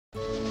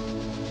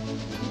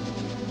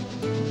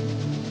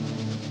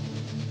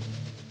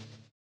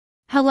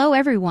Hello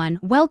everyone,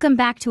 welcome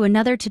back to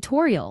another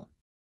tutorial.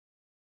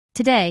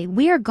 Today,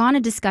 we are gonna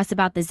discuss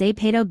about the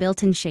ZEPETO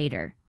built-in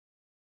shader.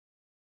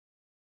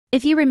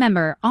 If you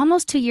remember,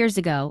 almost 2 years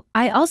ago,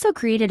 I also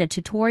created a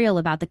tutorial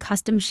about the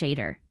custom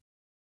shader.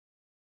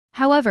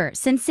 However,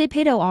 since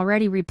ZEPETO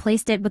already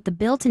replaced it with the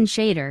built-in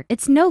shader,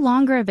 it's no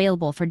longer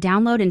available for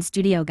download in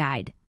Studio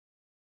Guide.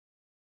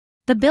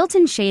 The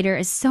built-in shader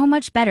is so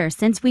much better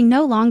since we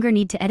no longer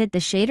need to edit the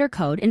shader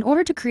code in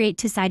order to create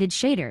two-sided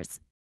shaders.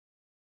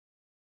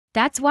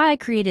 That's why I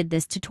created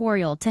this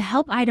tutorial to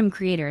help item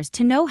creators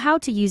to know how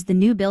to use the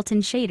new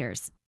built-in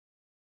shaders.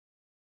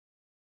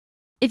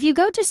 If you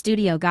go to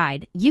Studio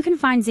Guide, you can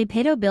find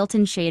ZEPETO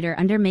built-in shader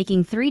under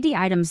Making 3D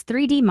Items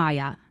 3D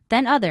Maya,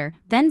 then Other,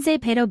 then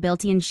ZEPETO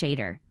built-in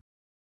shader.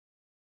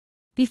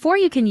 Before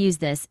you can use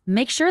this,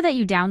 make sure that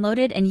you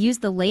downloaded and use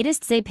the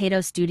latest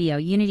ZEPETO Studio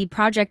Unity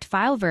project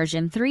file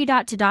version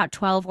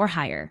 3.2.12 or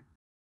higher.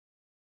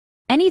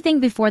 Anything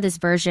before this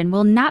version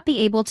will not be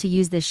able to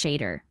use this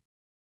shader.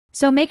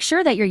 So make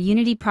sure that your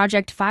Unity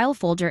project file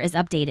folder is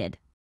updated.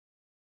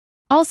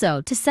 Also,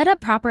 to set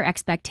up proper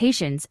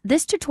expectations,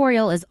 this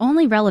tutorial is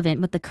only relevant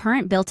with the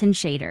current built-in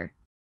shader.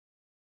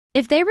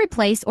 If they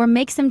replace or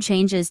make some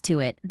changes to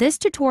it, this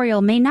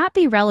tutorial may not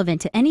be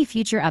relevant to any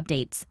future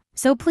updates,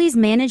 so please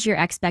manage your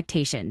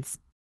expectations.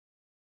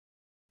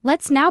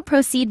 Let's now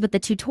proceed with the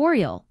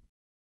tutorial.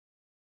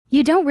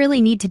 You don't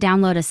really need to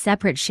download a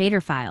separate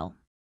shader file.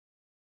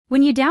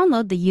 When you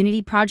download the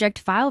Unity project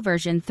file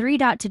version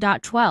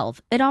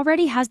 3.2.12, it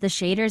already has the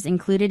shaders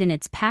included in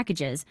its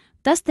packages,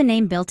 thus the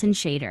name built-in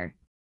shader.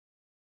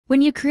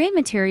 When you create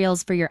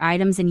materials for your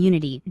items in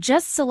Unity,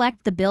 just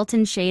select the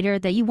built-in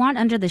shader that you want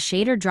under the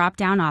shader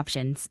drop-down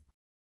options.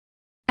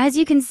 As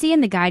you can see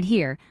in the guide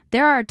here,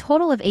 there are a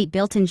total of 8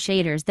 built-in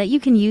shaders that you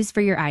can use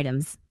for your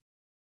items.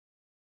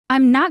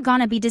 I'm not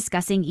gonna be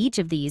discussing each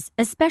of these,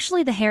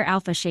 especially the hair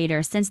alpha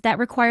shader, since that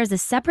requires a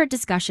separate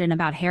discussion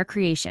about hair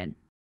creation.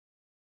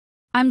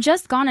 I'm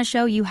just gonna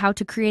show you how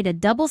to create a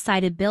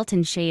double-sided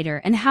built-in shader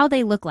and how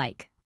they look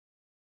like.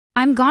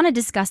 I'm gonna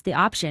discuss the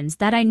options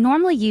that I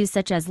normally use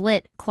such as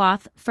lit,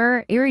 cloth,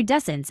 fur,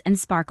 iridescence, and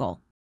sparkle.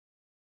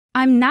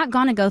 I'm not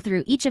gonna go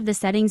through each of the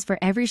settings for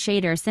every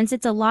shader since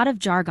it's a lot of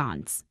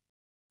jargons.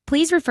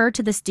 Please refer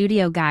to the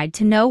Studio Guide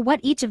to know what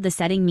each of the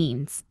setting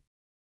means.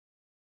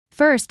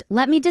 First,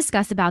 let me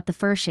discuss about the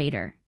fur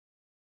shader.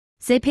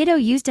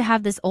 ZEPETO used to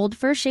have this old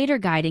fur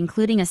shader guide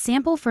including a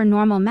sample for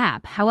normal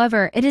map,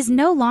 however, it is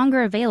no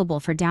longer available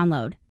for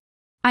download.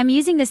 I'm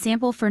using the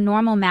sample for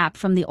normal map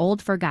from the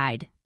old fur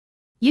guide.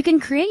 You can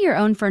create your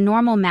own for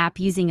normal map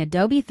using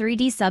Adobe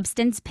 3D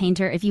Substance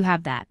Painter if you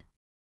have that.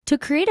 To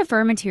create a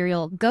fur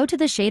material, go to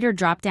the shader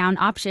drop-down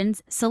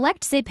options,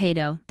 select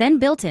ZEPETO, then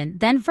built-in,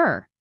 then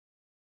fur.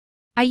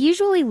 I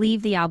usually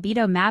leave the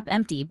albedo map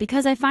empty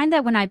because I find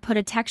that when I put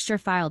a texture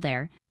file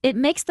there, it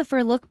makes the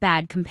fur look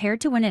bad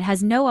compared to when it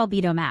has no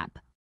albedo map.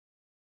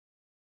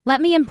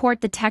 Let me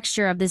import the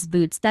texture of this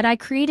boots that I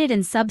created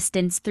in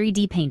Substance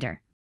 3D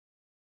Painter.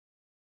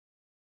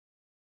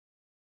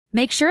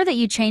 Make sure that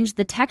you change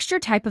the texture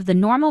type of the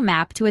normal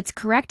map to its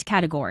correct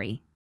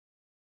category.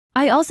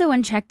 I also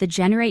uncheck the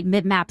Generate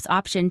Bitmaps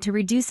option to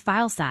reduce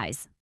file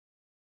size.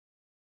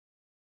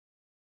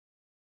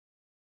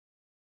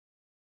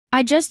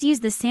 I just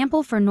use the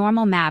sample for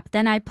normal map,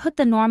 then I put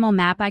the normal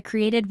map I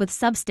created with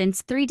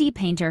Substance 3D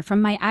Painter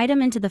from my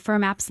item into the fur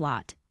map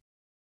slot.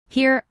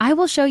 Here, I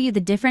will show you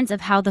the difference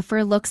of how the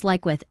fur looks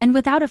like with and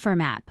without a fur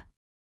map.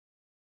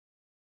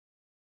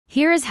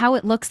 Here is how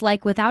it looks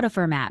like without a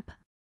fur map.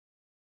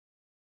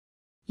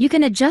 You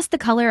can adjust the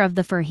color of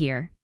the fur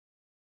here.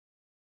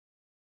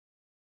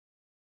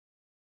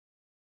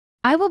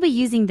 I will be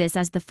using this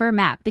as the fur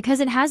map because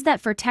it has that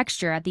fur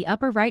texture at the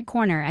upper right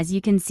corner as you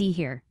can see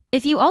here.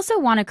 If you also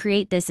want to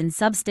create this in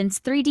Substance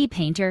 3D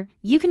Painter,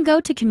 you can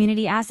go to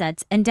Community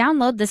Assets and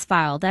download this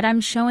file that I'm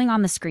showing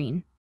on the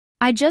screen.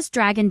 I just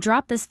drag and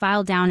drop this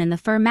file down in the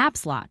fur map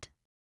slot.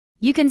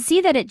 You can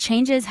see that it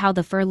changes how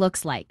the fur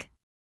looks like.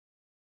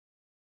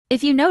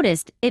 If you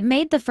noticed, it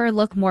made the fur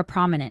look more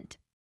prominent.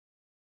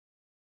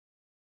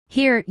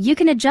 Here, you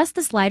can adjust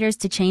the sliders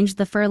to change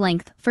the fur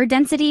length, fur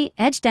density,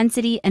 edge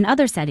density, and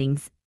other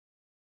settings.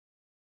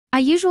 I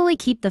usually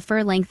keep the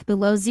fur length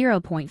below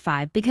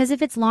 0.5 because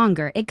if it's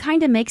longer, it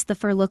kinda makes the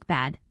fur look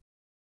bad.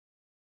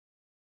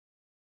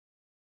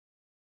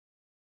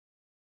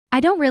 I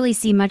don't really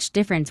see much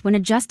difference when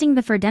adjusting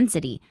the fur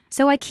density,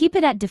 so I keep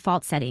it at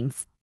default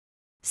settings.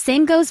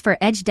 Same goes for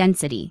edge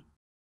density.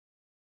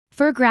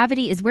 Fur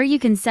gravity is where you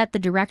can set the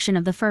direction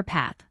of the fur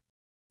path.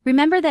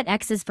 Remember that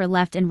X is for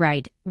left and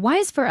right, Y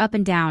is for up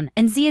and down,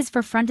 and Z is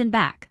for front and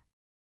back.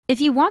 If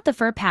you want the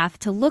fur path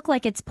to look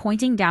like it's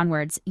pointing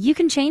downwards, you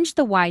can change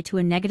the Y to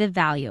a negative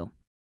value.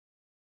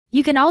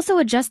 You can also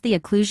adjust the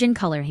occlusion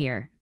color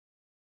here.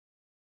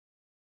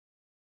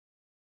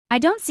 I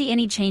don't see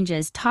any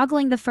changes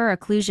toggling the fur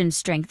occlusion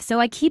strength, so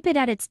I keep it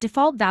at its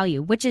default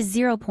value, which is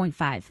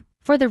 0.5.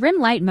 For the rim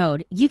light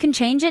mode, you can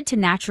change it to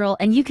natural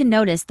and you can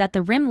notice that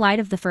the rim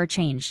light of the fur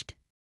changed.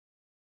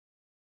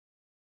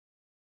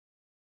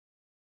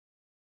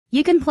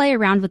 You can play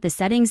around with the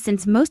settings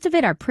since most of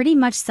it are pretty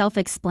much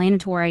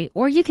self-explanatory,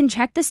 or you can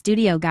check the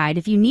studio guide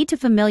if you need to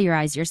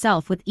familiarize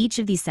yourself with each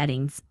of these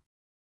settings.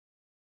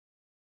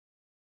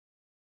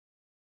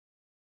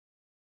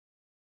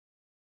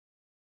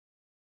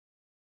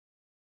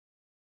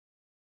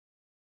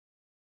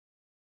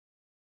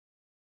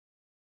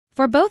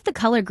 For both the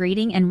color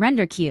grading and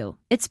render queue,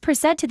 it's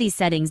preset to these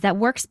settings that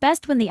works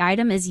best when the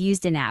item is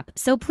used in-app,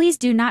 so please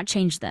do not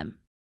change them.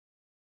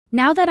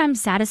 Now that I'm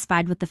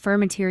satisfied with the fur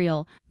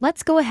material,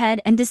 let's go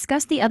ahead and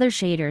discuss the other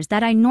shaders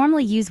that I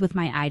normally use with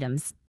my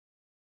items.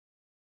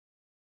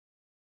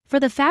 For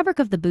the fabric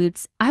of the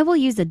boots, I will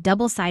use a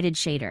double-sided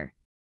shader.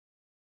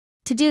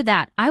 To do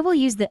that, I will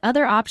use the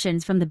other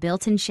options from the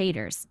BuiltIn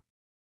Shaders.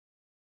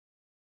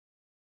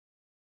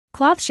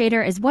 Cloth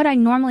shader is what I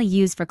normally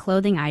use for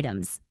clothing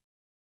items.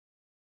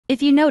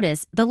 If you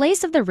notice, the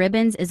lace of the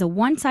ribbons is a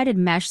one-sided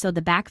mesh, so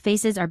the back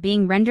faces are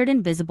being rendered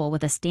invisible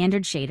with a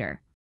standard shader.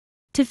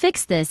 To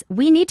fix this,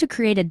 we need to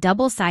create a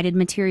double-sided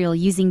material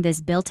using this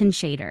built-in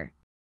shader.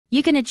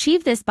 You can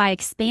achieve this by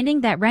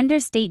expanding that render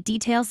state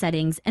detail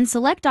settings and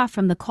select off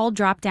from the cull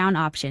drop-down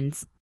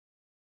options.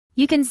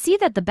 You can see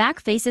that the back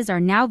faces are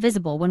now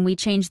visible when we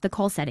change the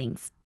cull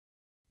settings.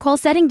 Cull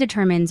setting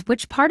determines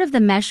which part of the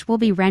mesh will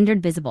be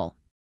rendered visible.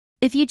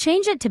 If you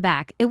change it to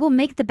back, it will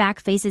make the back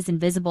faces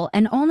invisible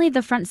and only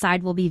the front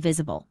side will be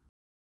visible.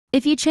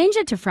 If you change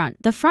it to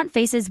front, the front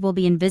faces will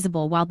be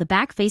invisible while the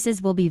back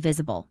faces will be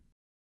visible.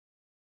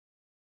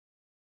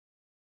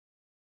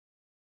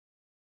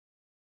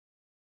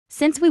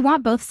 Since we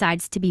want both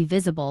sides to be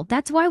visible,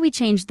 that's why we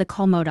changed the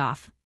cull mode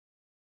off.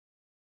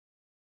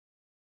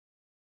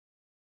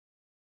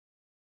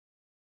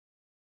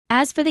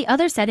 As for the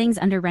other settings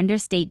under Render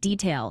State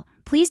Detail,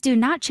 please do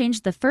not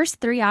change the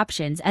first three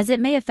options as it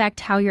may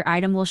affect how your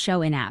item will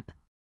show in-app.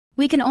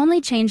 We can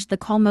only change the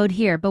cull mode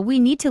here, but we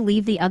need to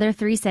leave the other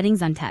three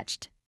settings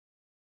untouched.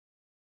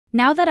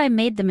 Now that I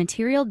made the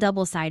material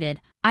double-sided,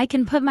 I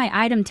can put my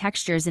item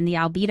textures in the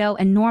albedo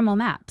and normal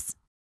maps.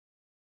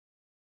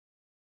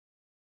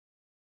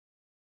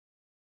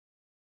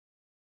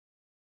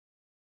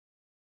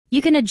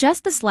 You can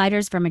adjust the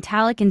sliders for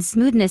metallic and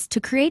smoothness to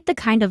create the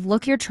kind of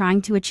look you're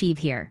trying to achieve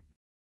here.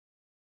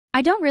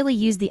 I don't really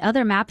use the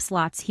other map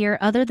slots here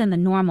other than the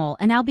normal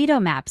and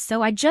albedo maps,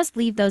 so I just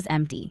leave those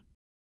empty.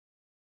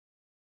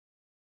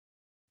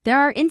 There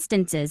are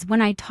instances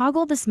when I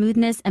toggle the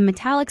smoothness and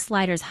metallic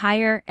sliders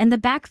higher and the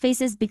back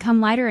faces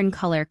become lighter in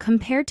color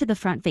compared to the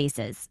front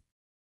faces.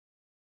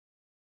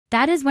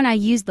 That is when I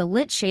use the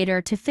lit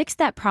shader to fix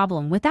that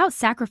problem without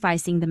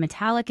sacrificing the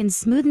metallic and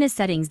smoothness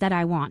settings that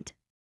I want.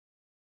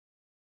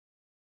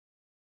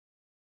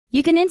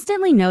 You can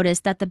instantly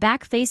notice that the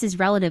back face is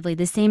relatively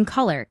the same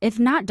color, if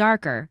not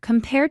darker,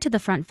 compared to the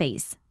front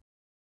face.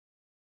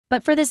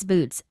 But for this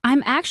boots,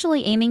 I'm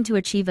actually aiming to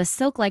achieve a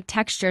silk-like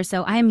texture,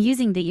 so I am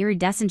using the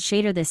Iridescence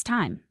shader this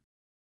time.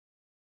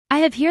 I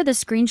have here the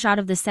screenshot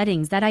of the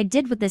settings that I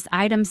did with this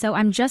item, so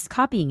I'm just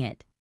copying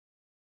it.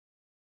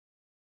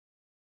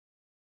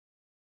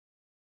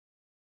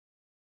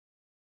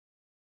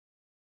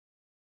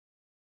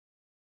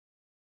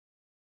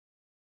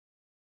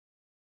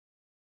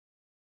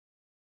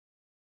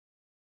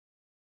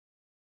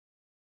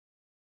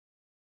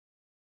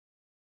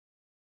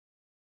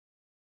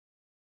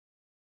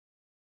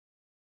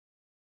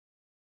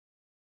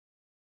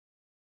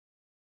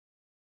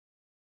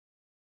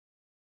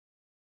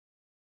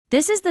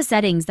 This is the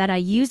settings that I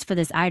used for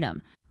this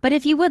item, but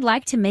if you would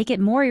like to make it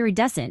more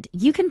iridescent,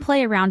 you can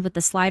play around with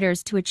the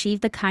sliders to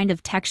achieve the kind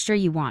of texture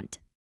you want.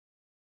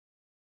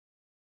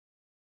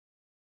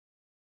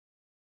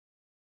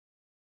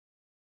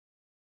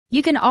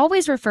 You can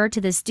always refer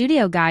to the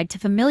studio guide to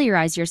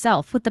familiarize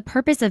yourself with the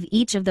purpose of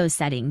each of those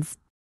settings.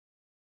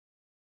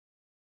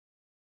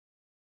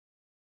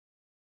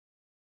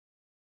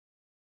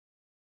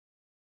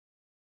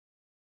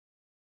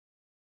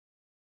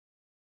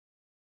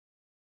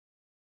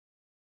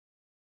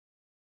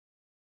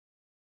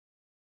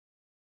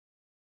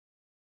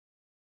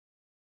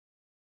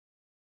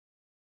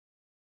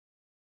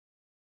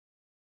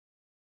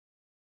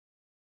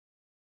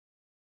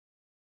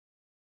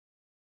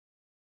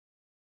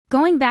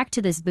 Going back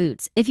to this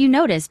boots, if you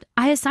noticed,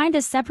 I assigned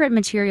a separate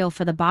material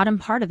for the bottom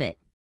part of it.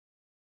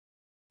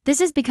 This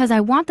is because I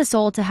want the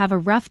sole to have a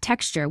rough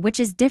texture which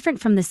is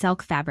different from the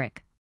silk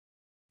fabric.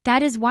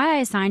 That is why I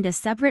assigned a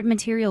separate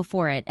material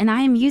for it, and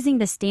I am using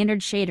the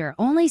standard shader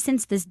only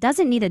since this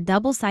doesn't need a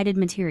double-sided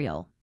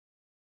material.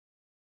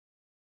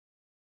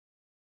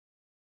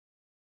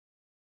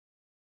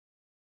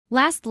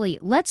 Lastly,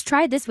 let's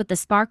try this with the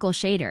sparkle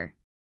shader.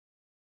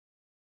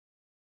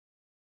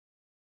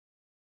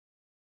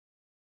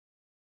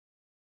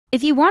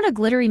 If you want a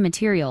glittery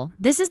material,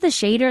 this is the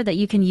shader that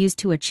you can use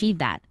to achieve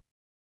that.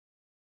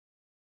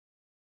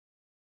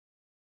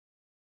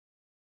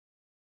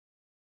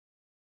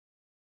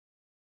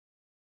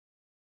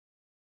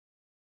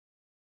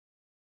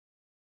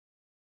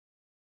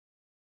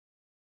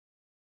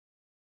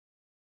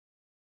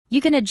 You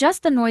can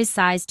adjust the noise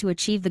size to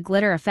achieve the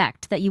glitter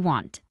effect that you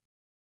want.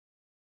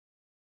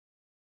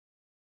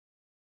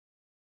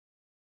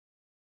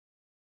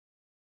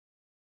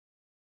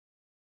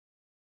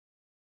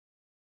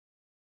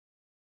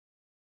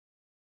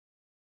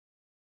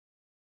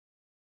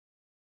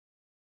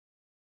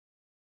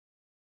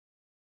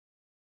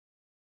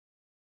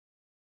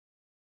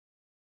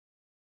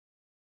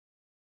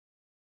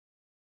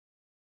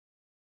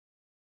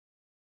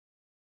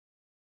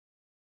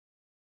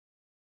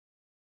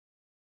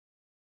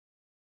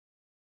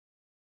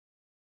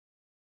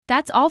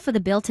 That's all for the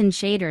built-in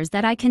shaders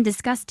that I can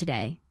discuss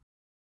today.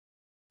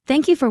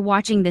 Thank you for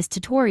watching this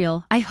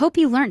tutorial. I hope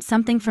you learned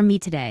something from me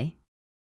today.